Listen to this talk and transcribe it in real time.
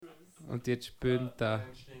Und jetzt spielt der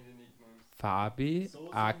Fabi,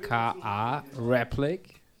 aka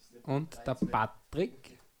Replic, und der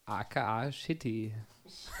Patrick, aka Shifty.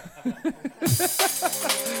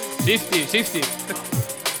 Shifty.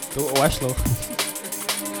 Du Arschloch.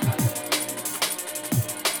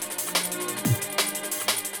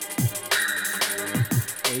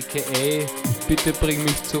 A.k.a. bitte bring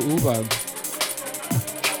mich zur U-Bahn.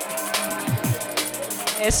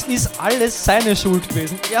 Es ist alles seine Schuld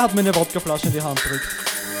gewesen. Er hat mir eine Wodkaflasche in die Hand gedrückt.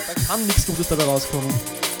 Da kann nichts Gutes dabei rauskommen.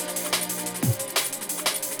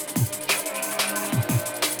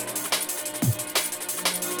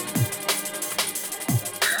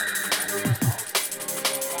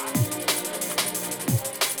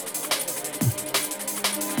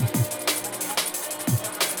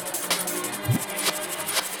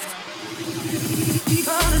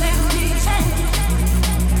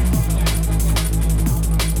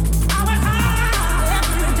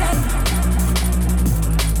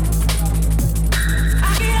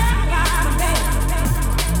 I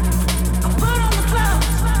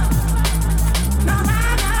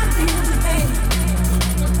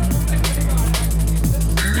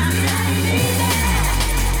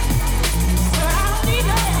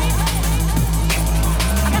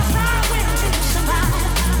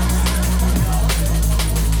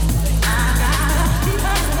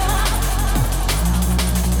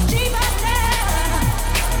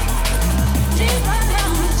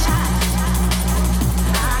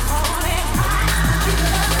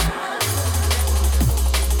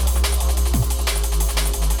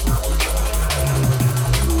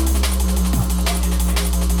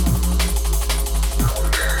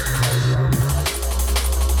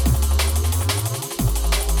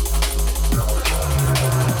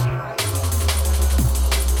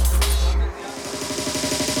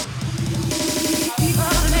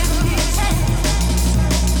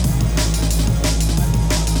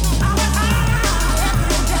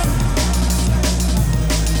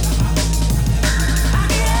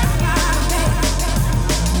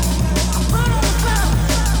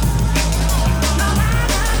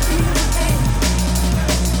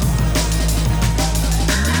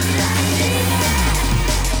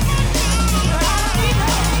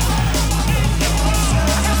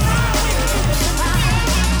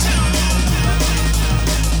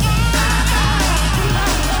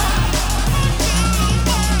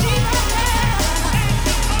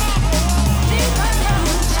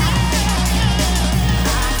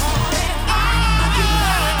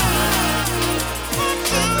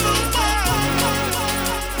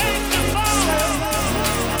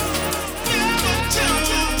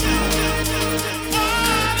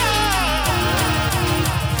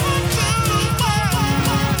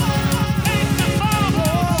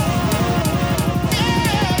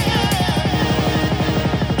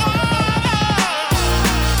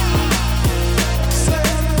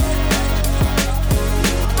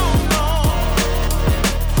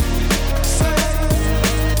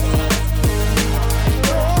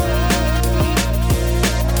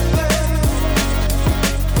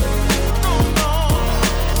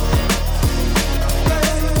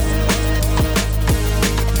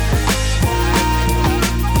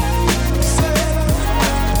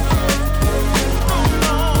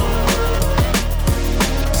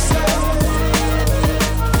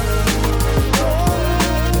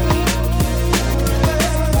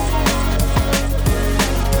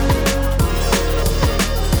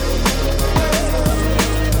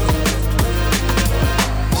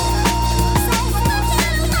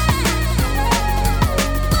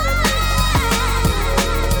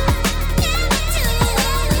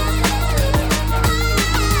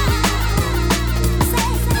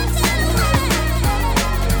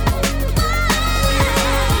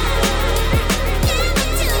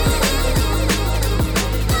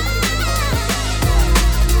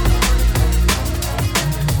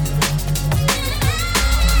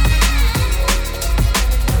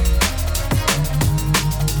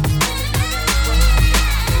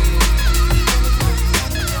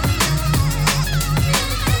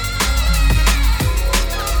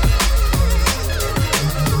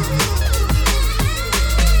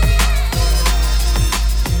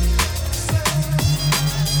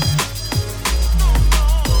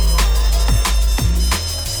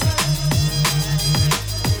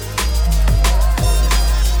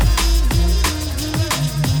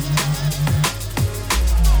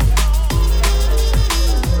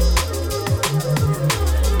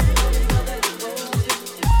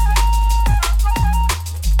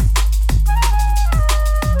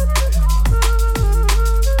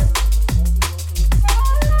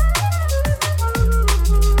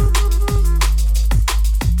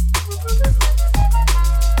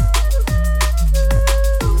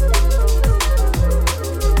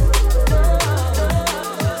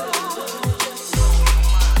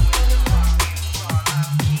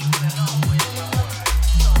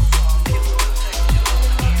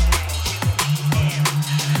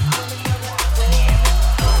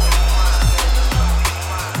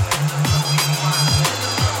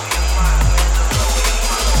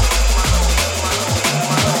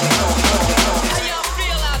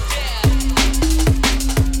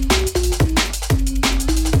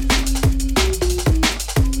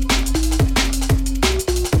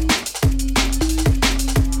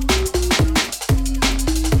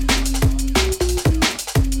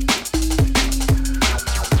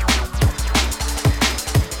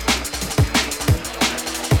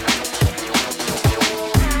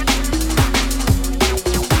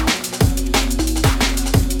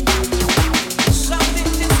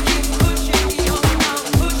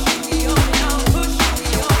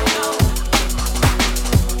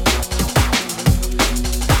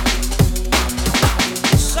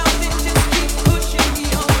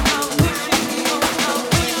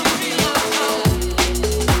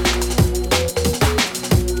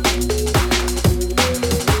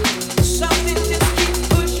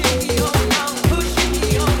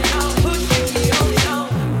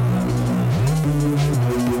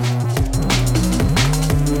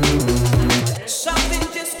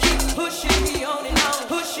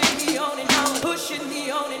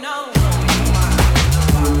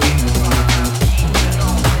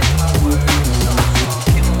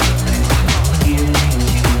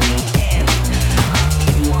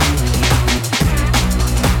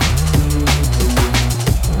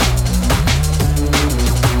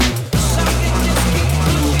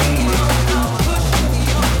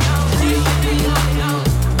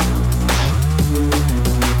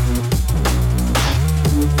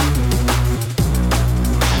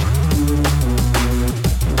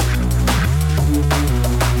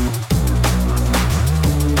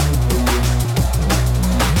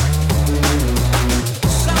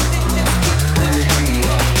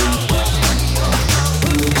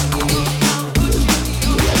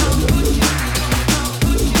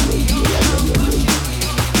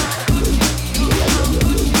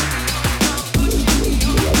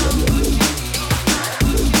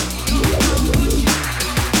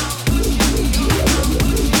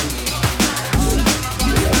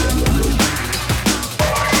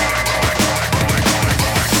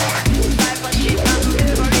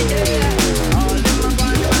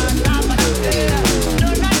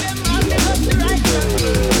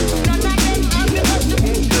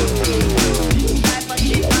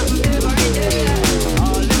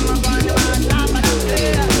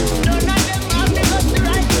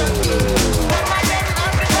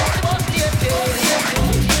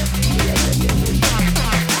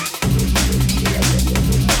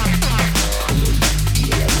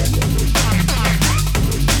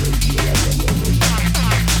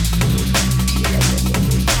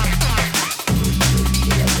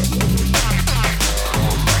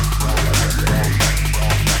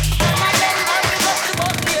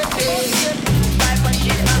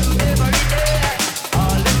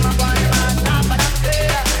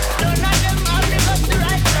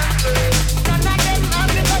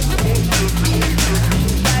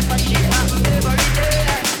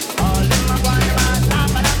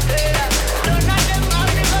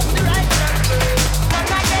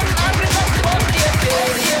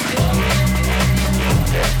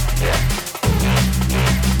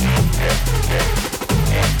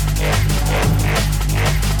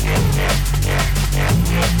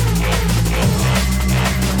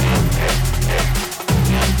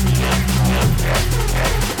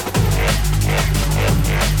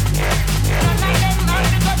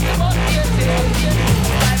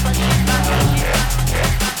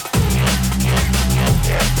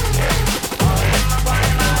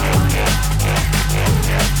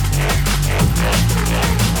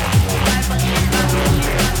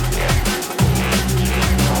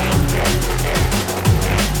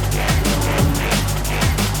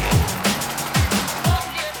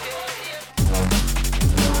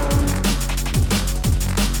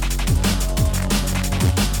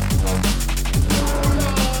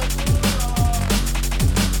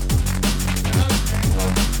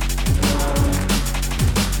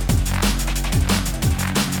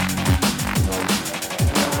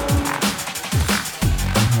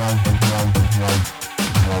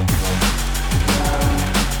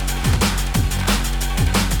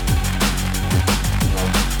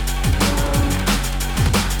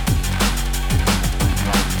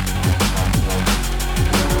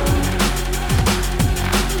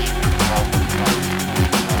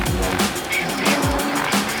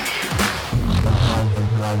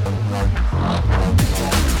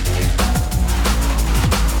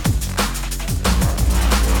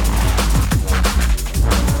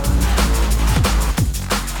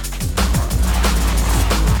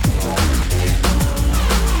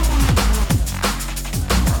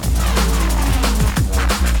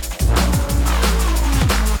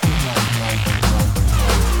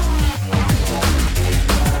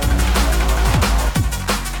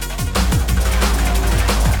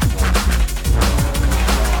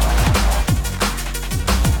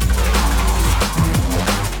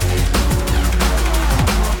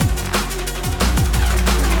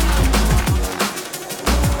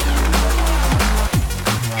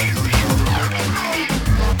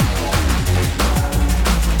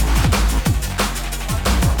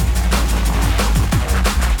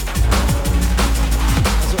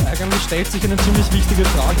eigentlich eine ziemlich wichtige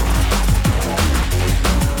Frage.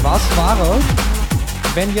 Was war er,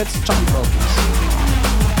 wenn jetzt Jump Rope ist?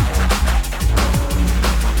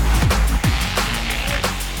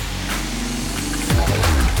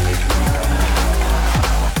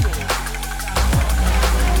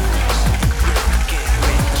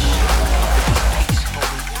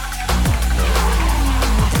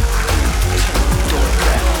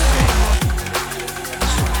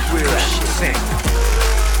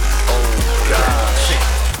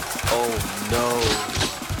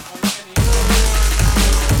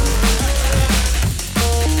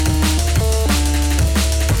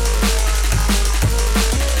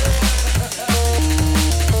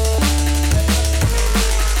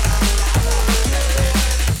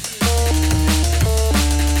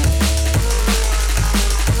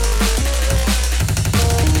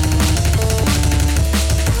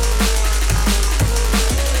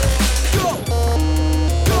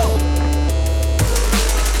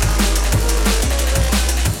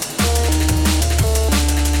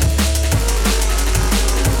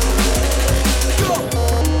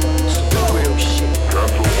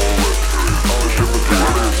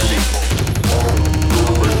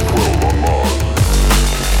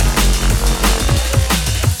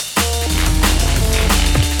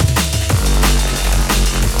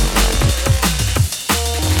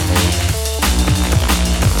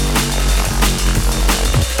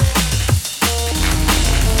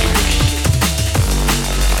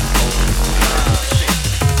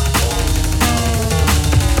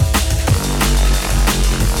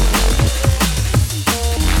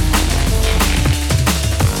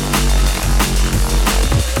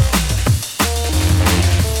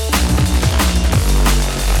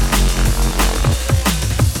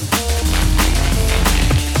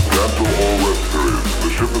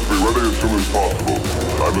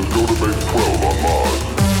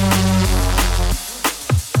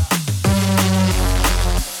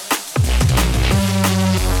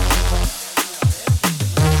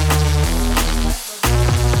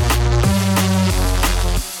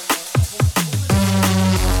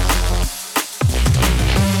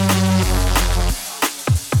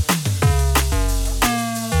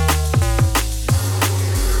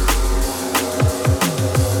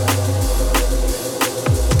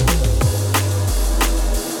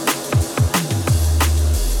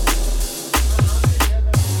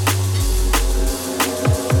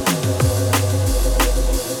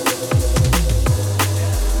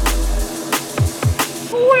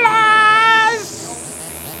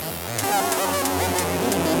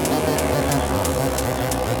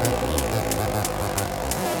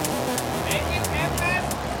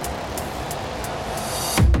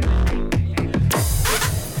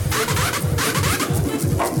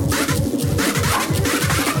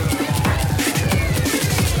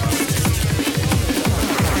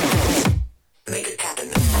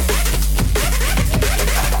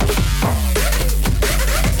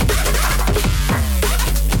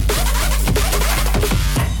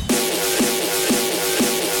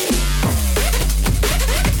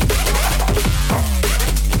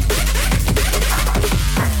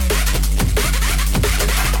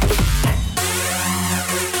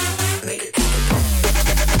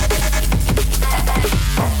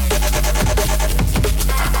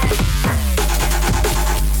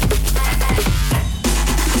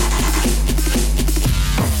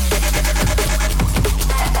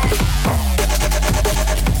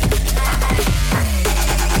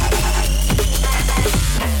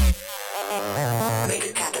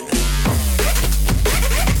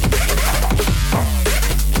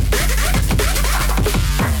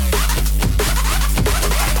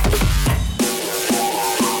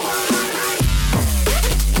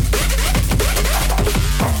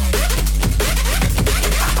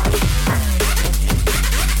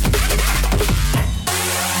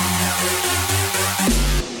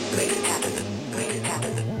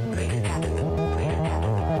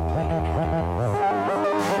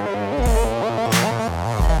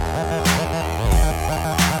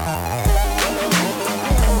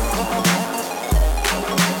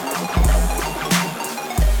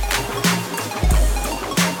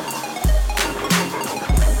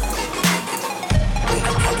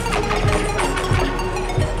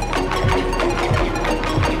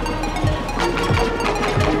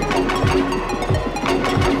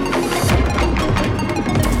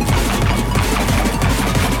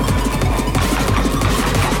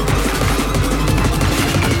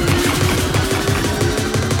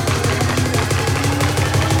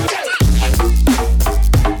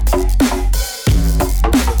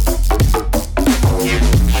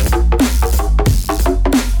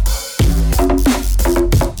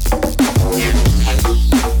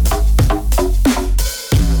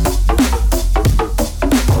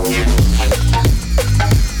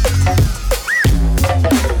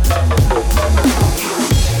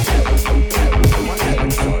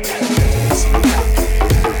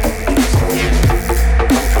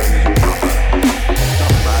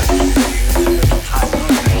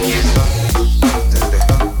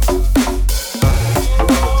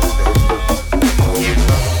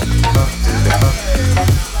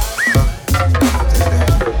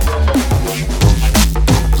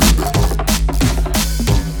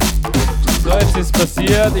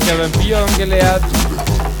 passiert, ich habe ein Bier umgeleert.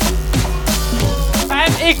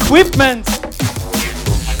 Beim Equipment!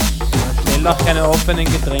 Stell doch keine offenen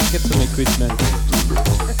Getränke zum Equipment.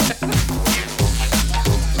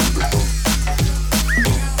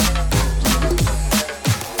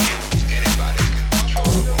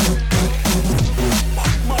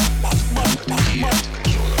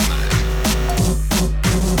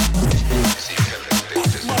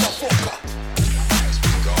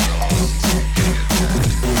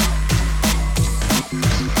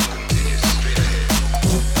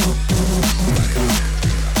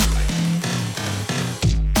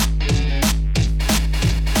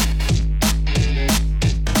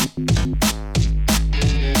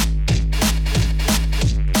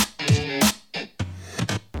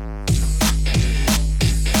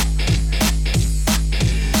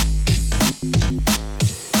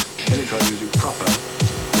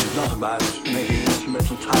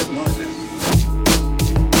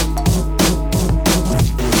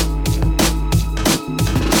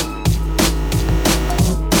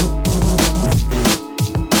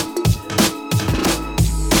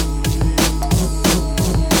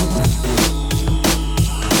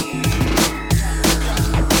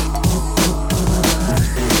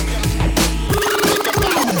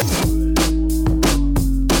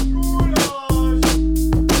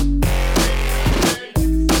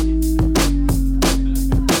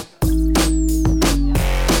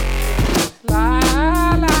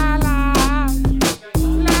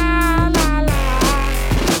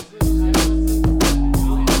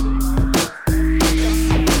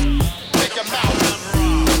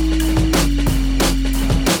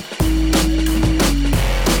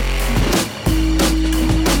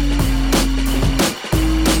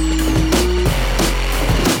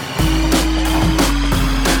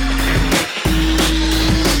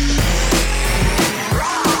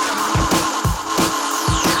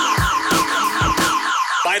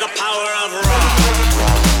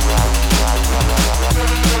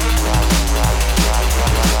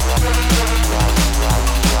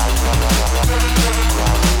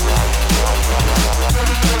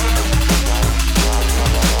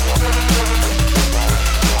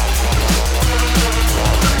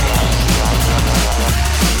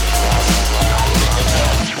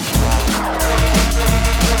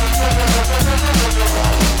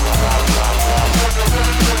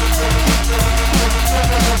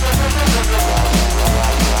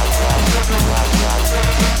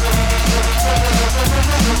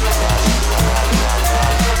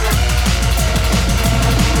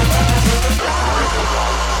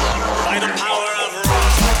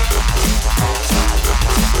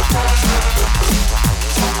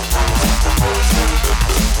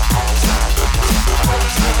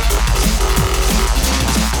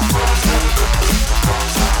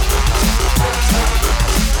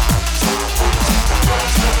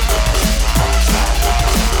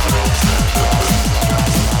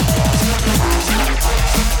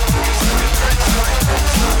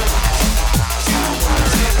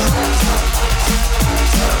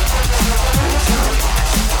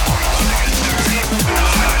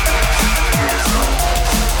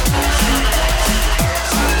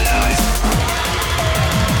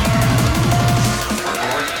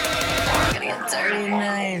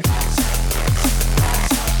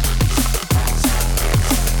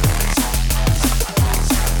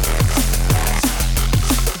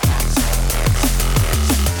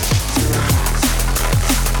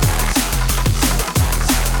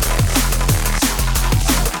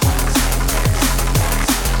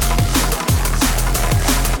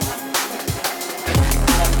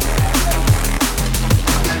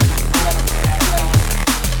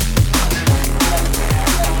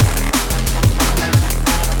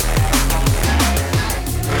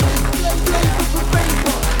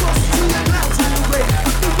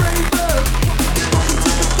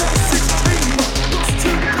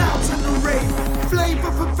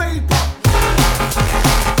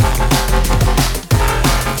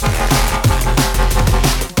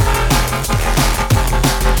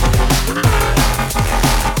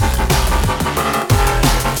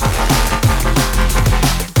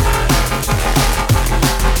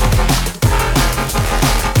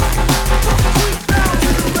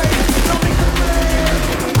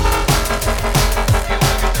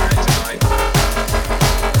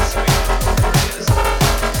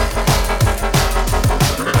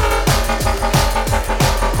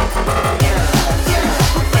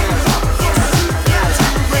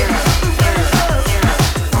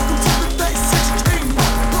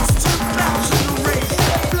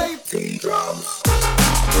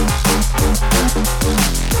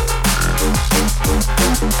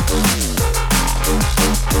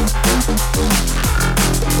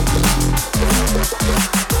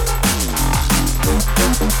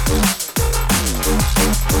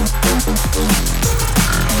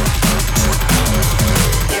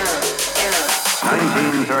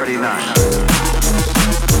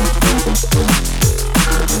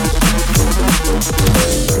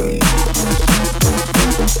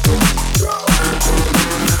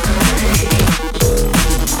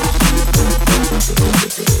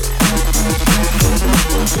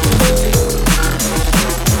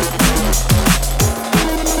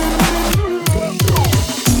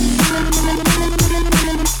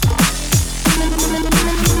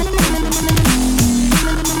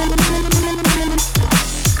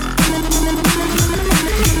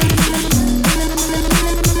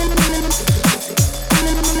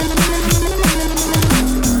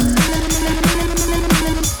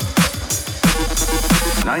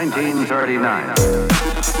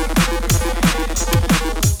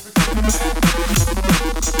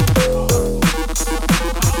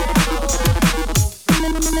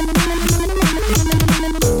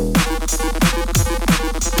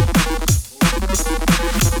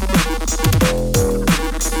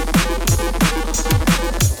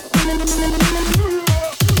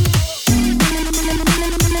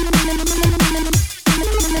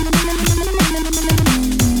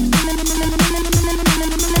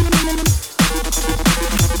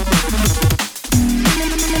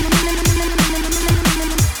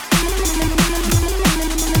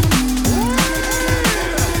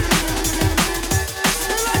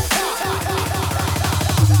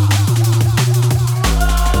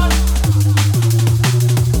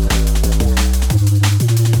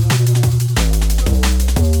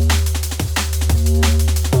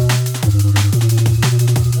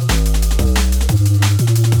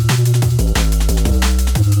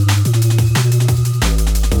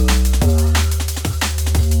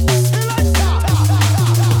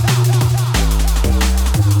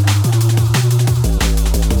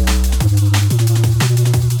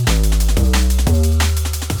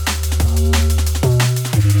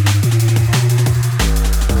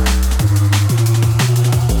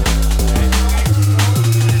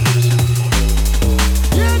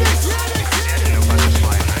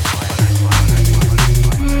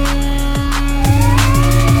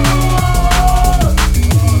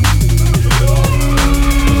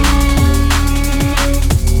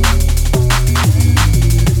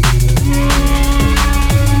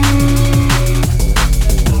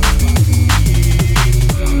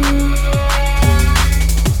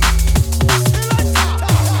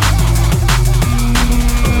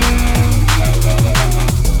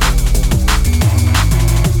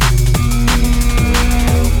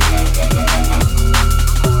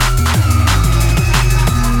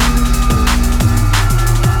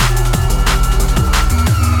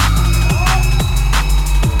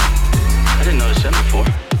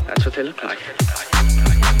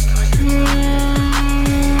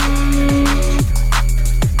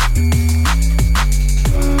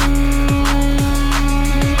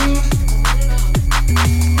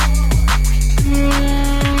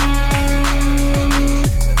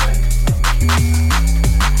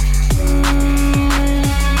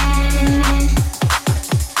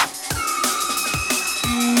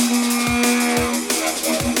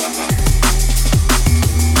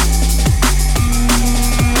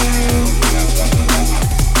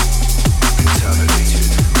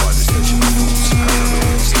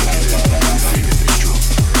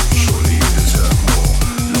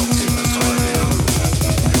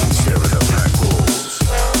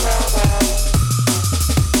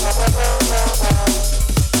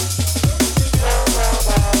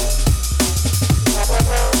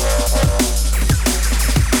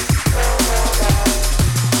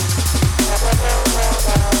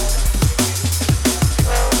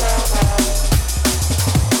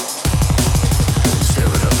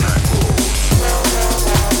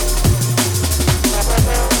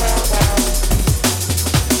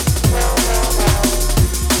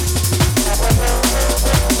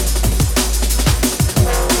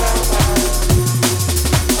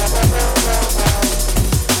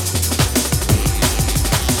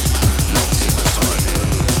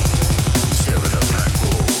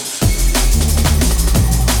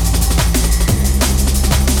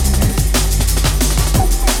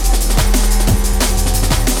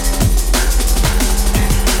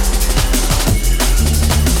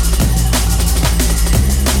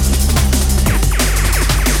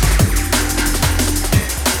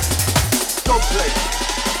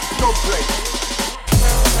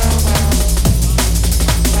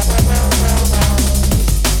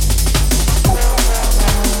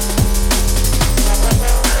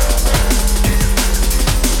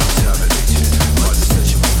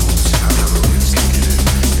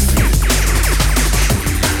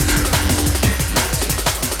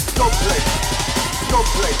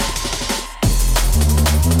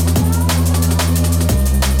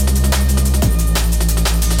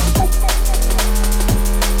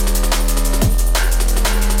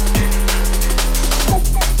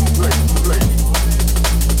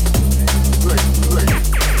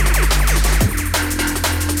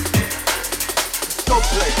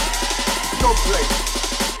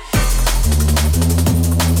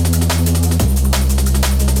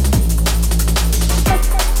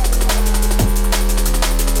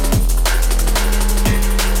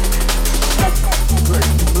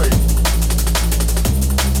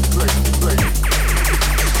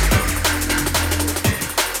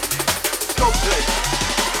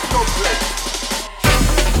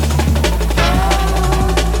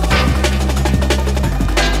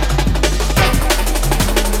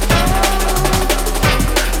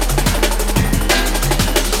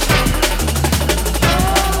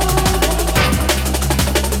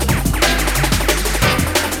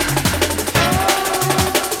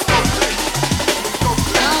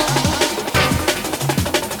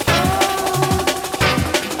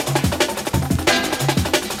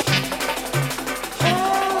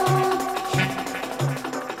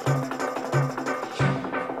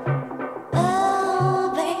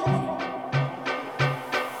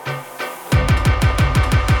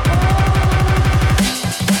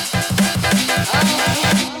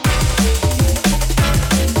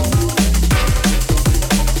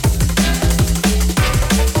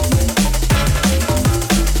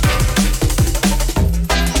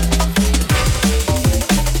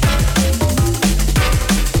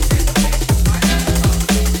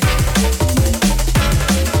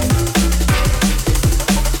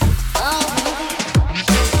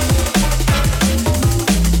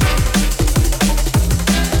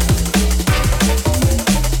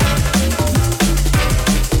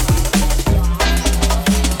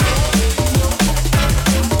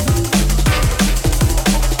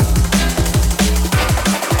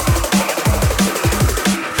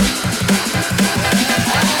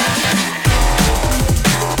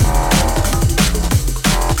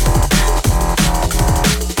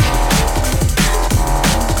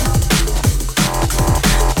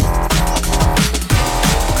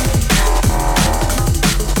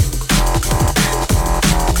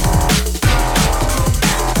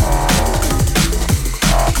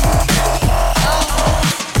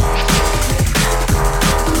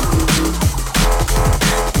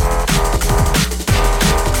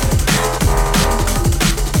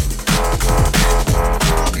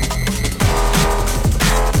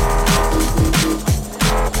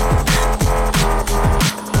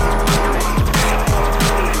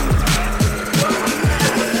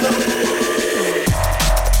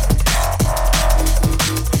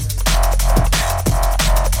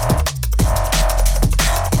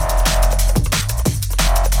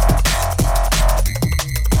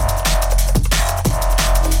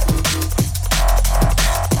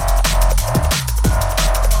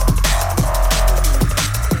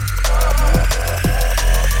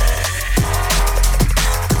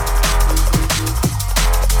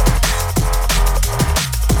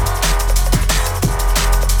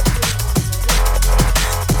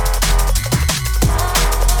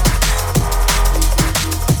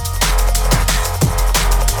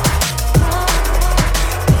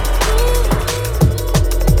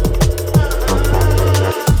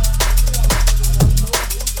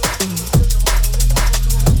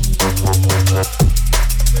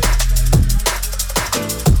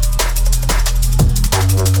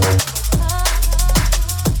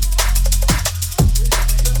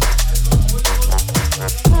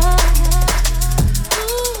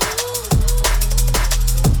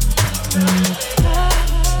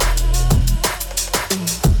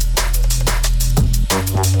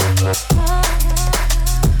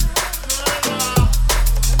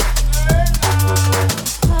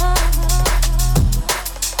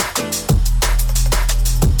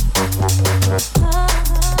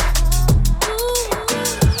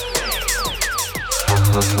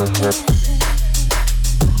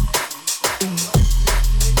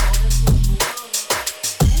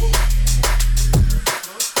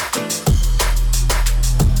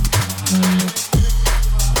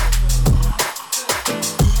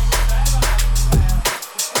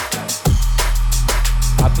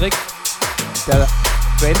 Patrick, der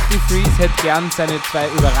 23 hätte gern seine 2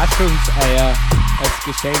 Überraschungseier als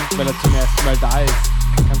Geschenk, weil er zum ersten Mal da ist.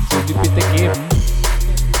 Kannst du die bitte geben?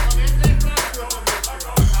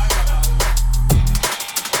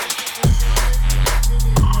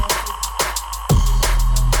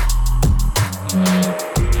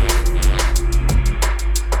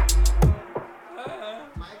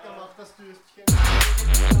 Maika macht das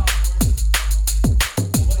Dürstchen.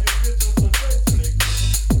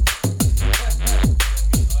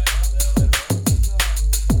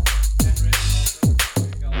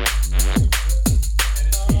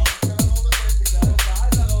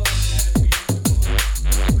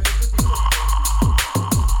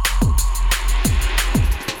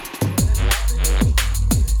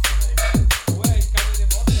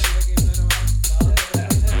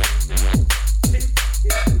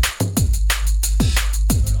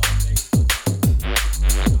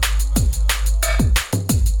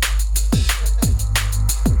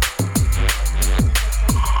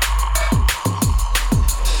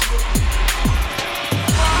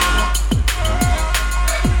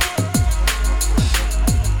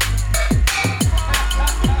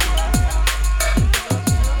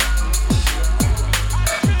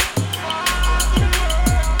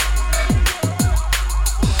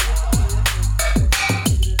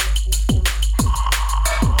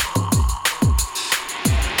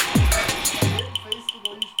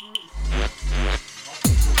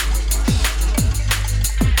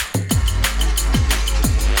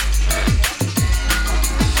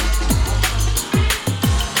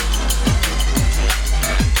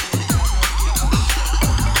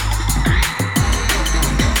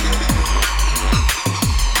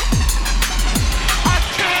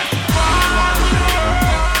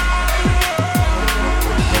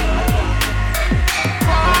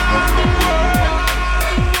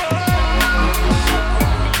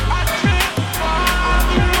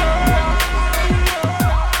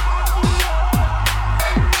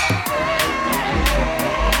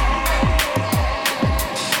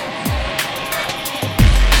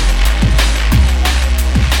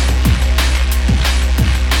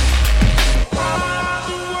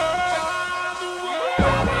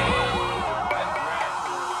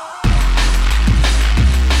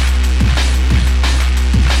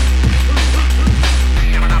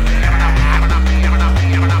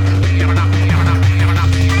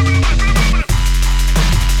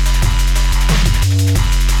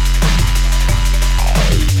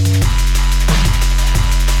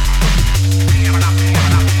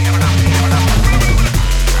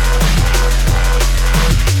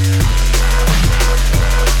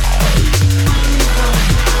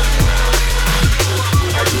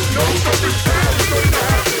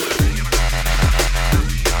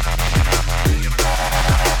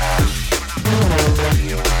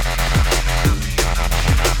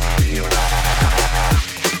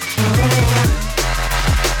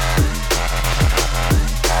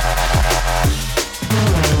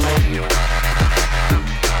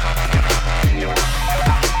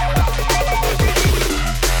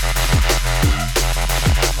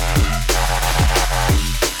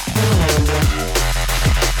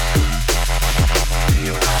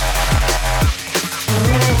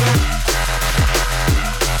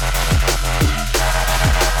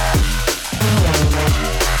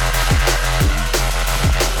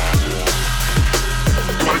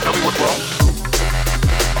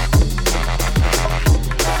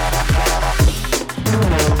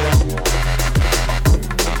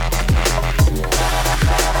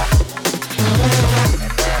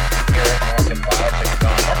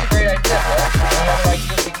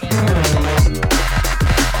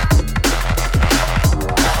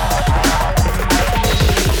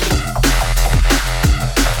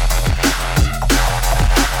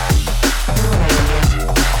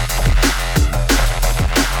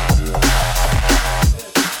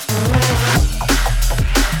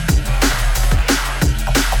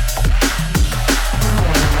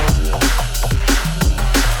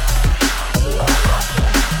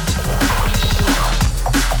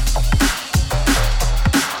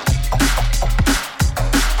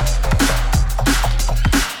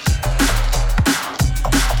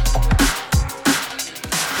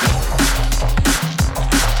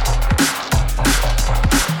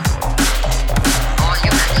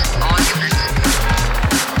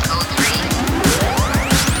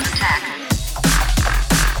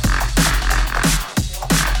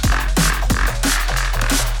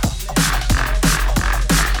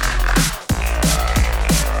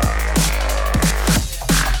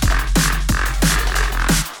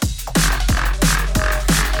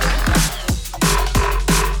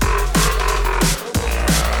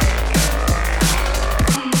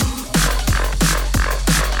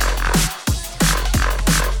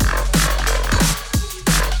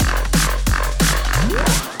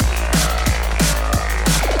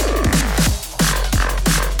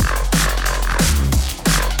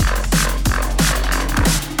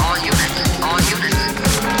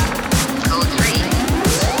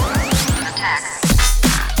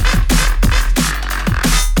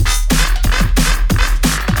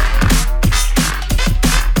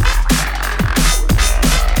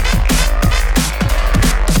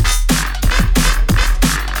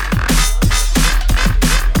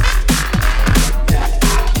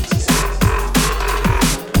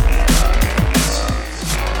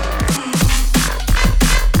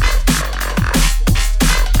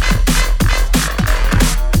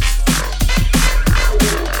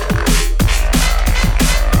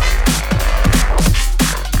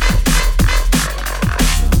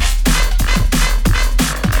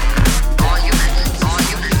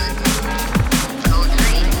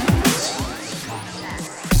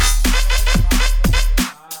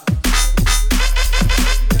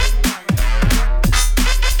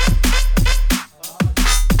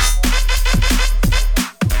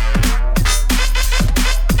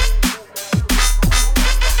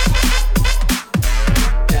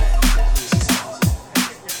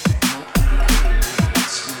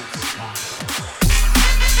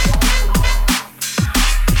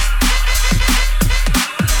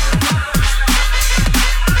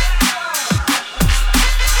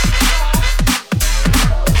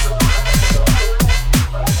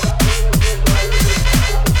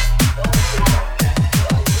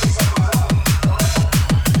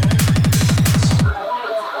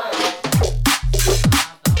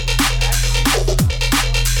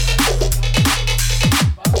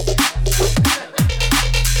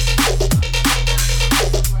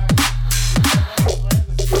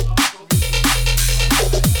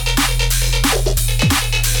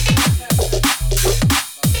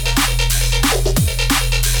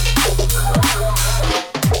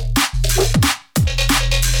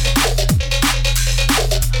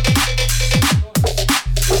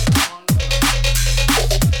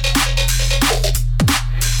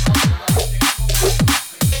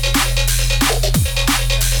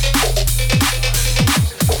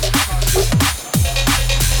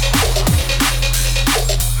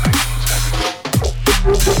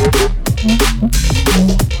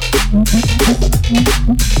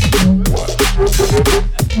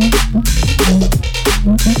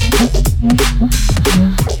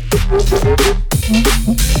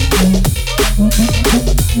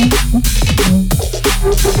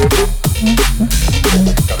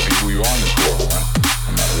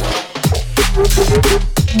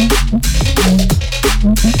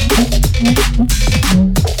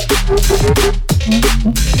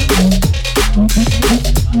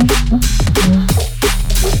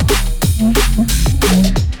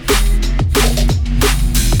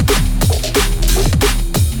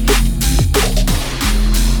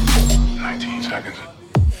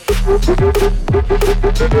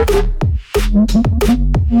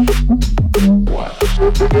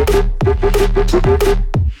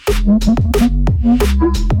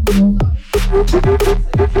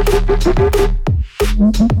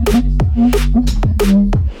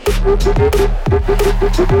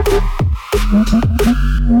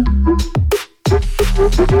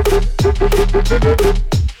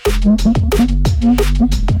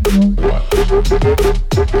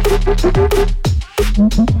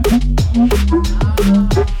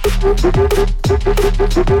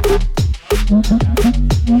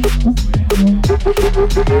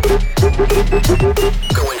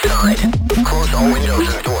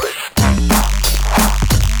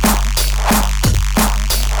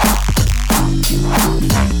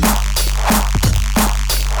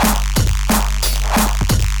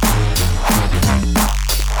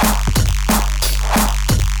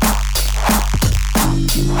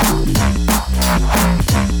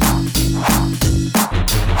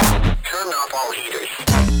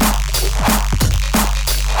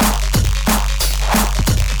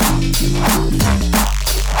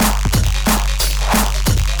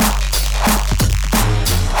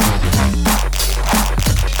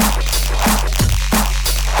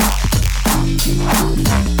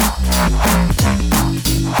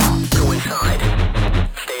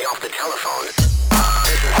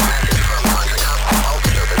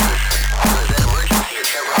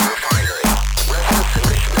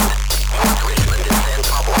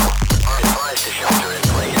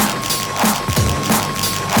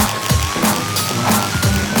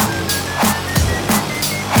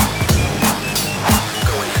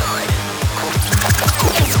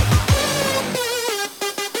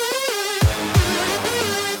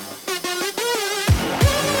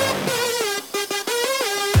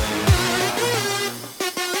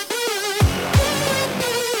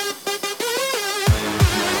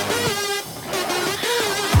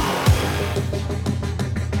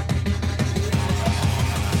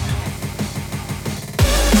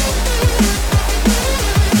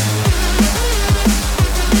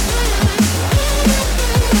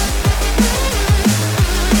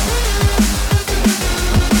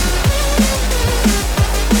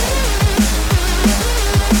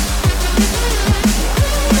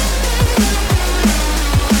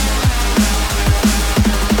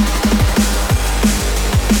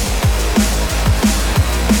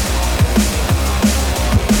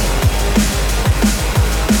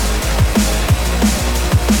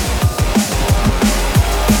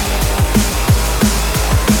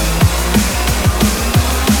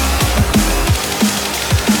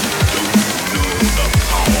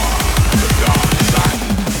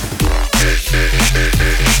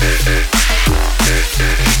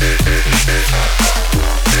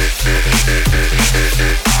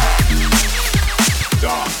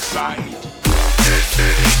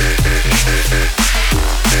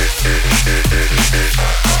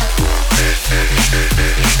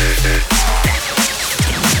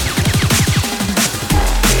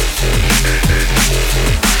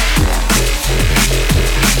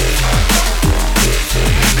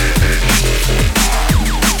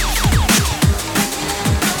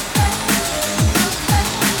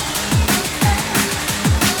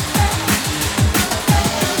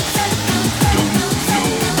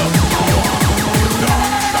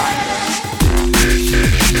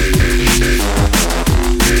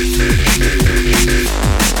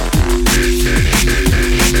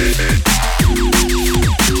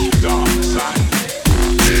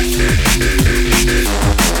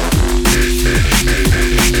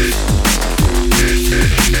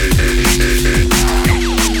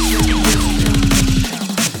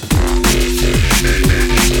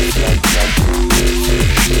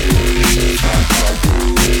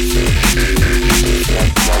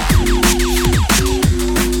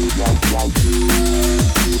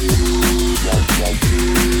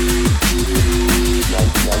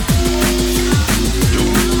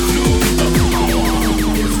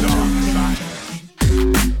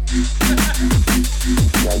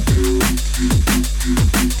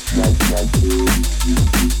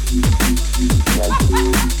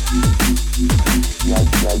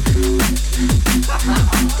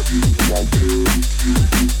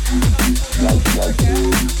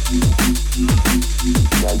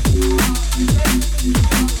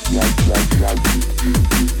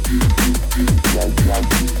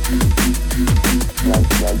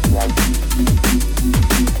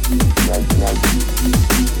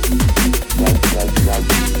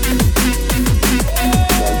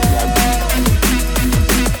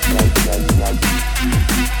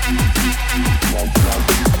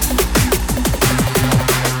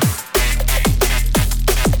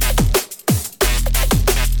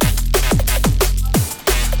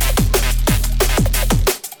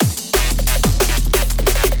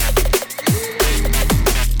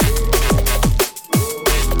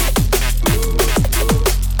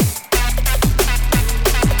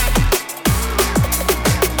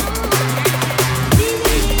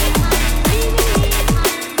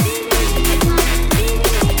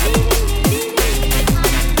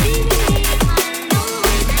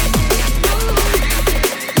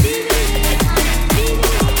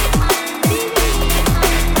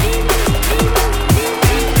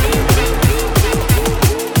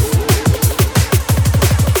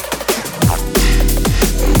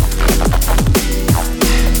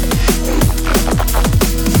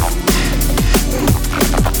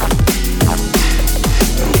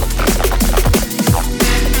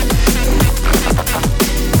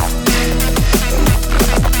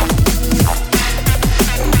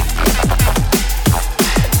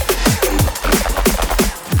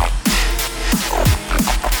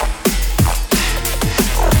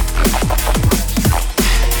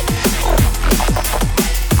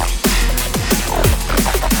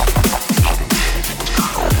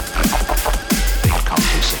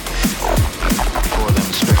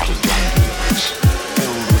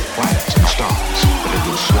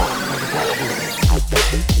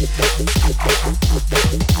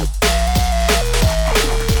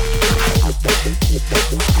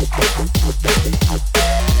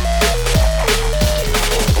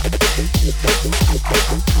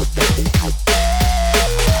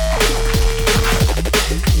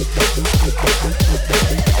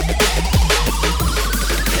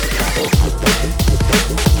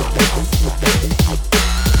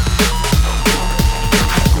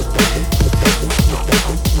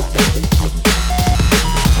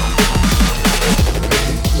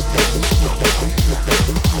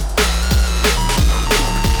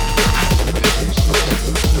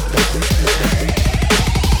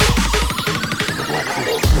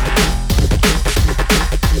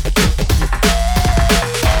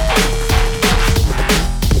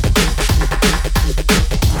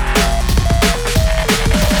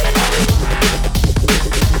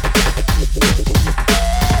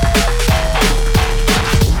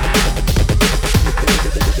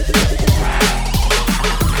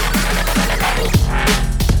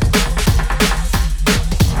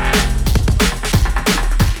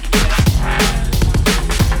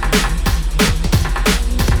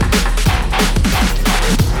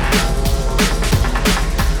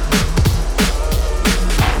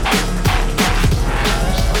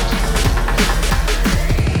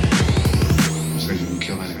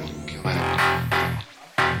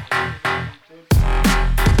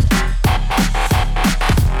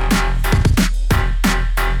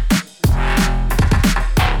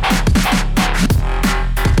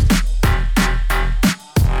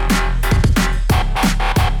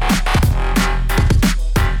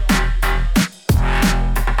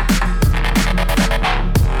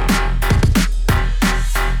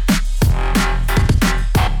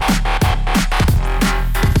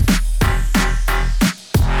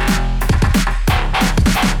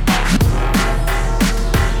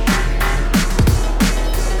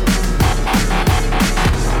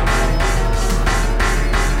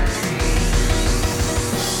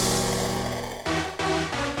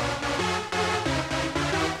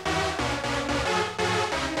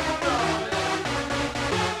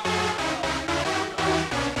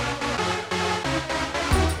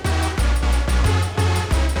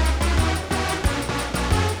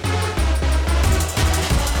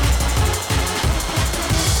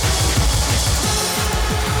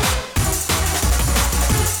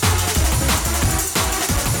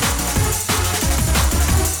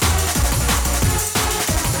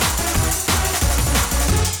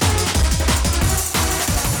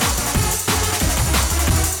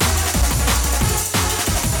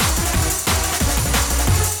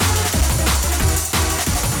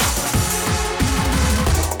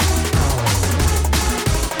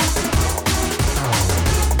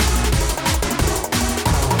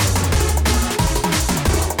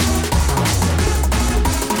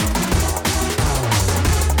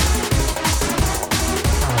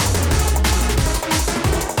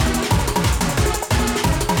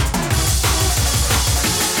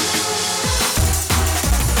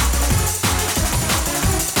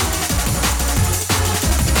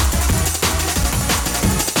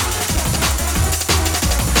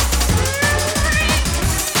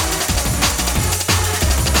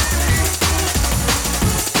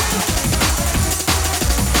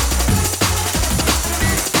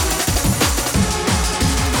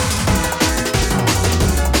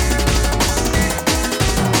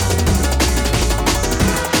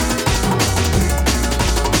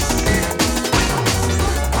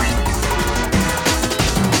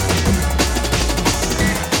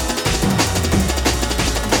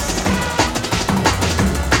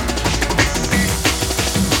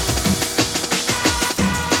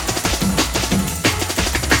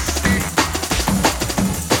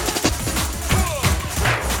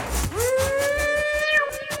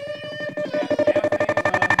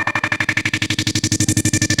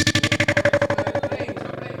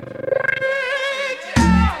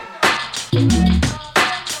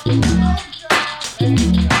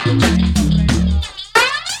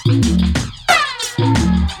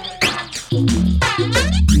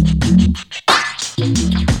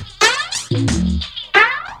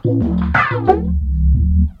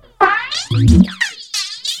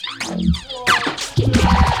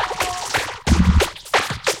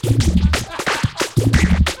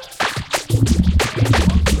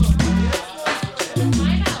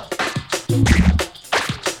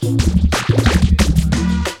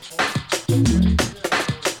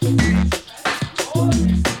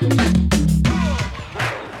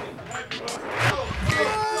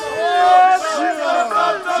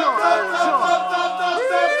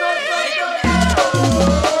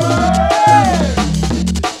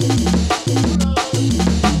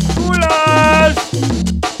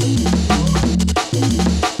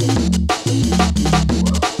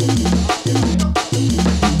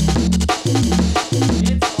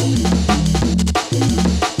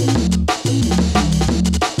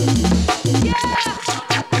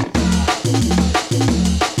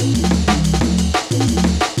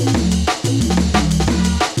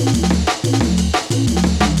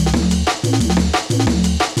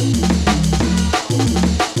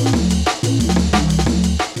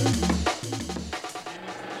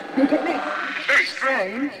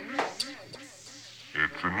 change.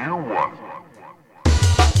 It's a new one.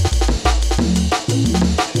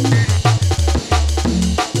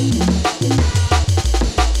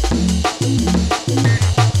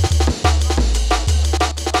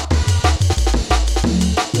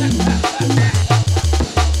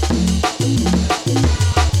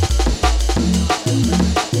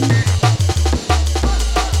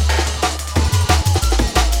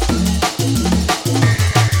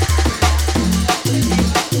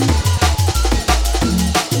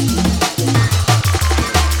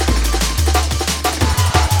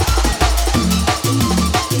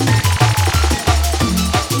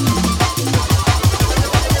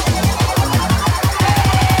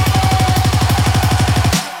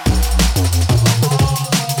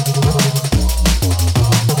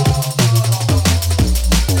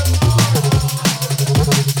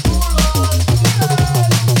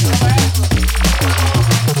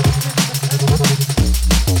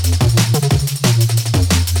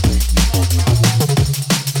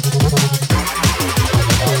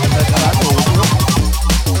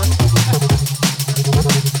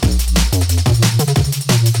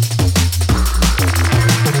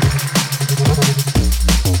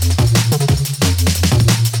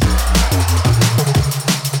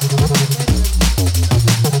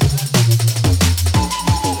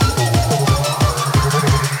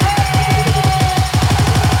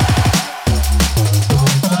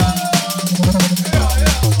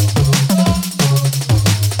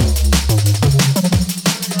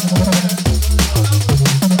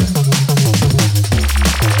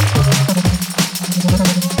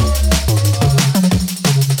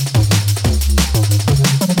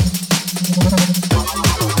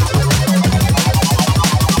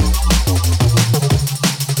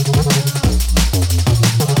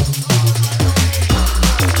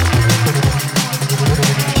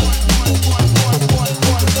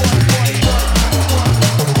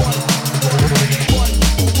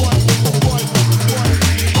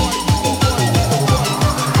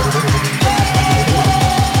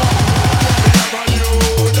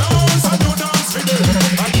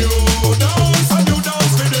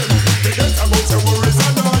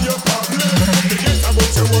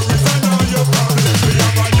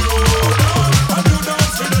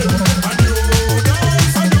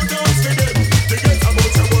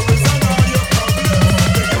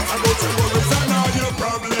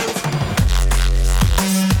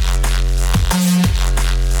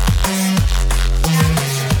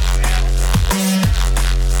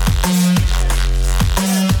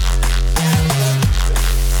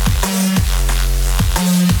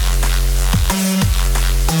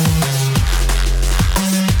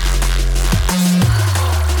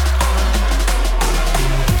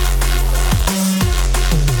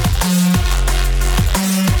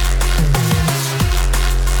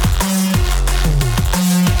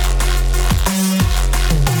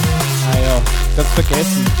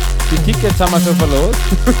 Vergessen. Die Tickets haben wir schon verlost.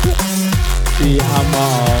 Die haben wir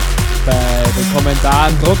auch bei den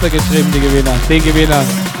Kommentaren drunter geschrieben, die Gewinner. Den Gewinner.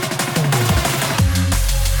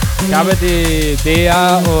 Ich habe die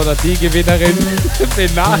der oder die Gewinnerin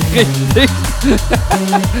benachrichtigt.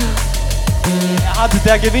 Er hat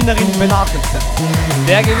der Gewinnerin benachrichtigt.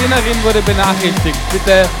 Der Gewinnerin wurde benachrichtigt.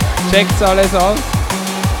 Bitte checkt alles aus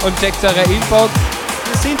und checkt eure Inbox.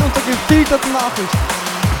 Wir sind unter gefilterten Nachrichten.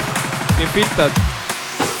 Gefiltert.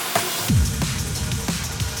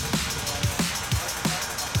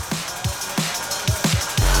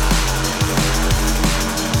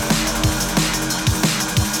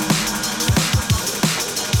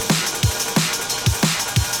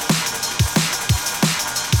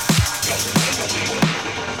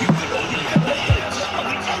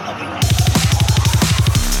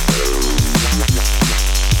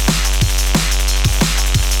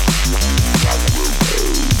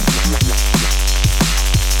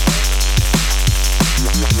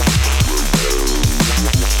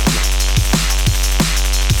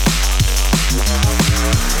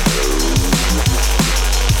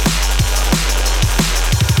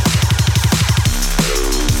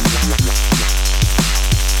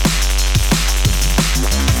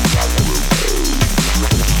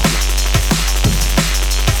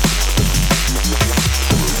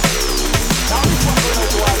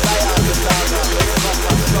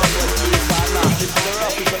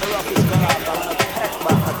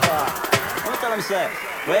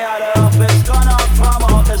 We are the roughest gun up from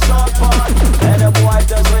out the south part. And the boy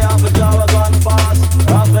test we have to draw a gun fast.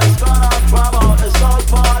 Roughest gun up from out the south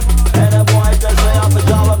part. And the boy test we have to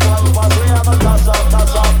draw a gun fast. We have a toss up,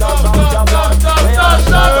 toss up, toss up, jump on. We have a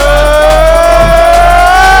shot up,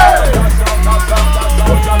 toss up, toss up, toss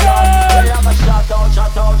up, jump on. We have a shot out,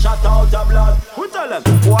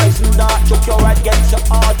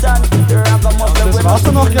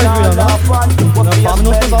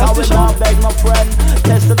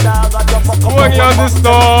 Burgenland ist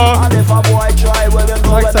da!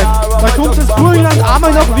 Sag's euch, da kommt das Burgenland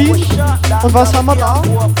einmal nach Wien und was haben wir da?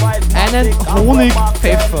 Einen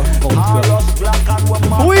Honigpfeffer-Wodka.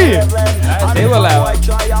 Hui! Ja, selber leider.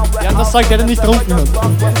 Ja, das sagt der, der nicht getrunken hat.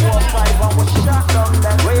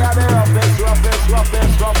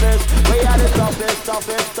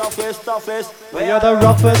 We are the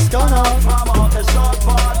roughest gonna.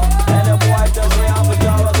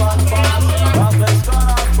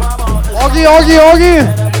 Oggi, Oggi, Oggi!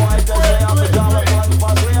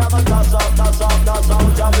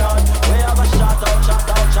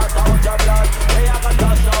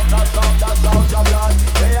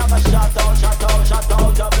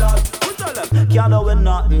 Can't do with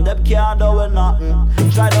nothing, them can't do with nothing.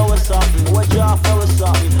 Try to with something, we draw for with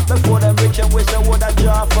something. Before them rich and we say what a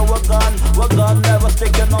draw for a gun. We gun never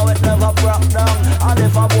stick, you know it never broke down. And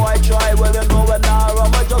if a boy try, well you know it now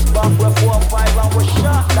run. We just back with 4 or 5 and we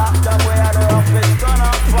shot that. Them we had the roughest gun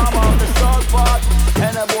up from out the south part.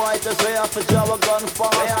 And the boy just way off a job a gun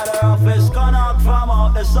fast. We had the roughest gun up from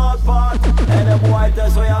out the south part. And the boy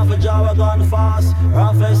just way off a job a gun fast.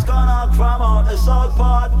 Roughest gun up from out the south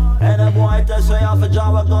part. And the boy just way off a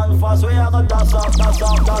job a gun fast. We have a dust out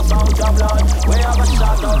your blood. We have a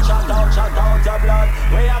shot out your blood.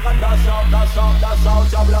 We have a dust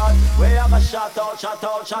out your blood. We have a shot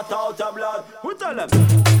out your blood. Who tell them?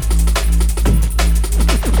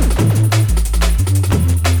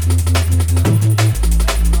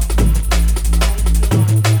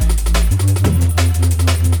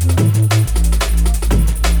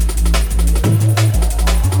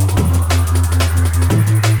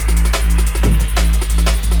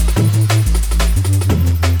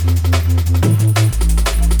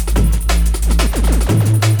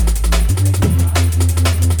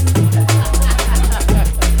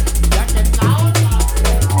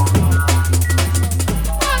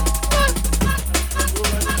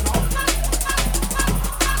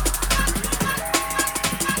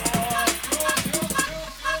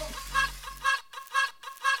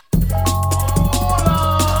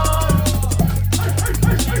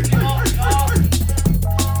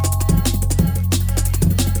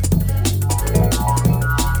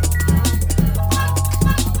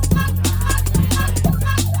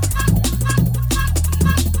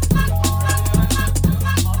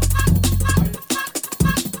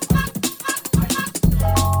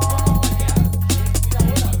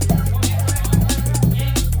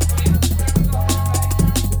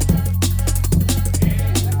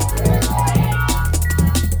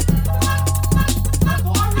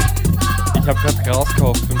 Ich hab grad Gras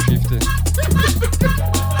gekauft vom Shifty.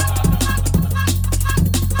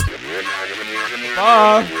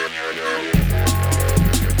 Ah.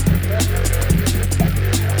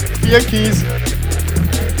 4 Kies.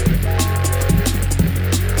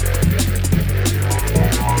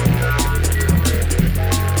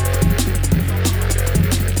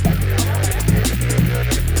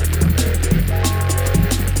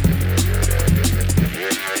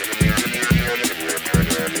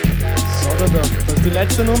 Das ist die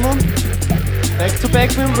letzte Nummer. Back to back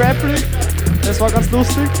mit dem Replic. Das war ganz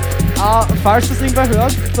lustig. Falls das irgendwer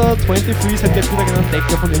hört, der 23 hat jetzt wieder einen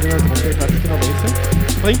Decker von irgendeiner Droge, ich weiß nicht genau welche.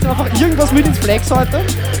 Bringt einfach irgendwas mit ins Flex heute.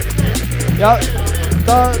 Ja,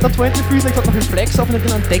 der 23 hat noch einen Flex auf und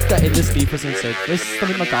hat einen Decker LSD für sein Set. Das ist,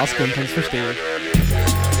 damit man Gas geben kann, das verstehe ich.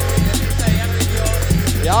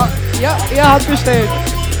 Ja, er hat bestellt.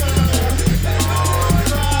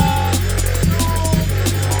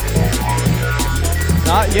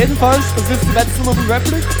 Na, jedenfalls, das ist die letzte Nummer von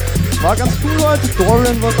Replic. War ganz cool heute.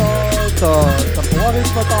 Dorian war da, der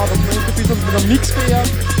Boris war da, der 23 hat mit einem Mix verehrt.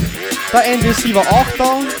 Der NDC war auch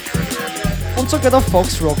da. Und sogar der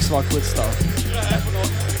Fox Rocks war kurz da.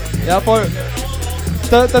 Ja, voll.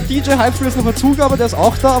 Der DJ Hype ist noch ein Zugabe, der ist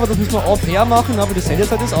auch da, aber das müssen wir off-air machen, aber die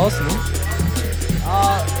Sendezeit ist aus. Ne?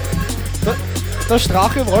 Der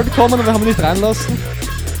Strache wollte kommen, aber wir haben ihn nicht reinlassen.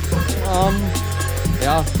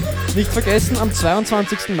 Ja. Nicht vergessen, am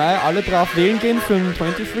 22. Mai alle brav wählen gehen für den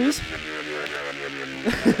 23.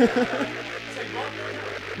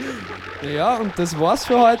 Ja, und das war's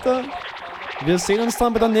für heute. Wir sehen uns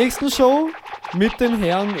dann bei der nächsten Show mit dem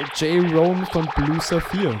Herrn J. Rome von Blue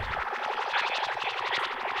Saphir.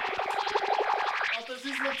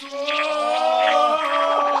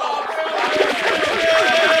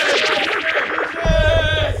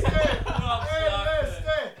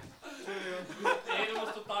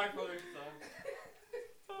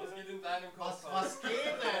 Was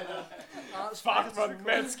geht, Alter? Fuck, man,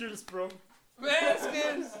 Mad Skills, Bro. Mad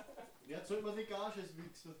Skills! Wer zahlt mir die Gage, als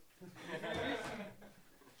Wichser?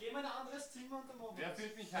 Geh mal in ein anderes Zimmer und dann machen wir. Wer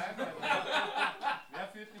führt mich heim, Alter? Wer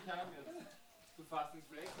führt mich heim jetzt? Du fährst ins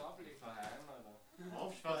Flex auflegen. Verheim, Alter.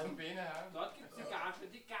 Aufschreiben. Zum Bene heim. Dort gibt's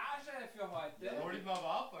die Gage für heute. Ja, hol ich mir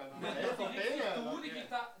aber ab, Alter. Hey, von denen.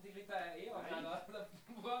 Die kriegt er eh auch, Alter.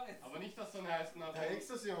 Aber nicht, dass so eine heißen Der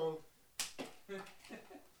Exkursion. Für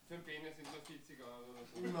den Bene sind nur 40 € oder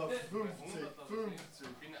so. Immer 50, 100 oder so. 50.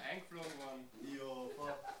 Ich bin eingeflogen worden.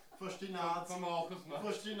 Ja, Verstinaz. Vom Rauchersmarkt.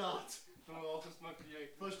 Verstinaz. Vom Rauchersmarkt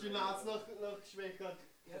direkt. Verstinaz nach Schwächert.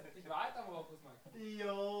 Ich war halt am Rauchersmarkt.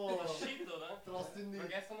 Ja. Shit, oder? Traust dich War nicht.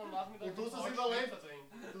 gestern am Nachmittag Und du hast es falsch überlebt. Wasser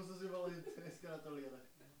trinken. Du hast es überlebt. Ich gratuliere.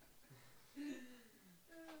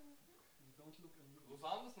 Wo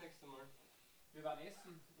fahren wir das nächste Mal? Wir waren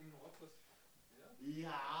essen im Rauchers.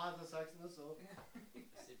 Ja, das sagst du nur so.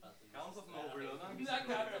 Ganz auf Nobel, oder? Na,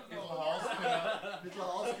 ganz auf Bisschen Nobel. Hausgehört. Bisschen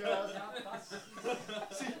ausgehört. Ja,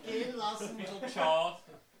 das. Sich gehen lassen. Bisschen geschaut.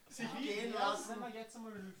 Sich gehen lassen. wir jetzt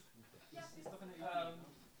einmal lüften. Das ist doch eine Idee.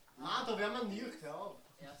 Ah, da werden wir nicht, hör auf.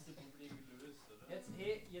 Erste Problem gelöst, oder?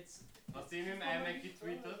 Jetzt. Hast du ihm im iMac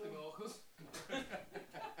getwittert, im Rauchers?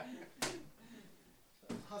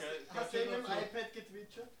 Hast du eben im iPad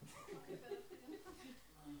getwitchert?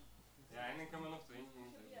 Ja, einen kann man noch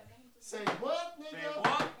trinken. Say what, Say Nigga?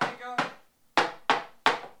 what, Nigga?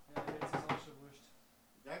 Ja, jetzt ist auch schon wurscht.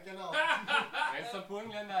 Ja, genau. Wenn du den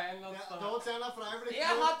Burgenländer einlässt, Da dann... hat sich einer freiwillig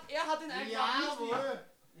Er hat den Jawohl.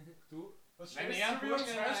 Du? Was Wenn er einen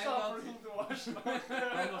Burgenländer einlässt, hin, du Arsch.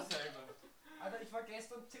 dann doch selber. Alter, ich war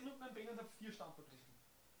gestern 10 Minuten beim Bein und hab 4 Stamperl getrunken.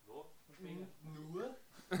 Wo? Nur?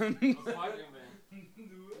 Was fragt ihr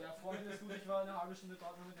denn? Ja, vorhin ist gut, ich war eine halbe Stunde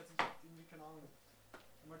dort und hab jetzt irgendwie, keine Ahnung,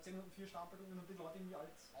 mal 10 Minuten 4 Stamperl und dann haben die Leute irgendwie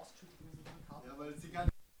alles ausgeschüttet und so eine Karte. Ja, weil sie gar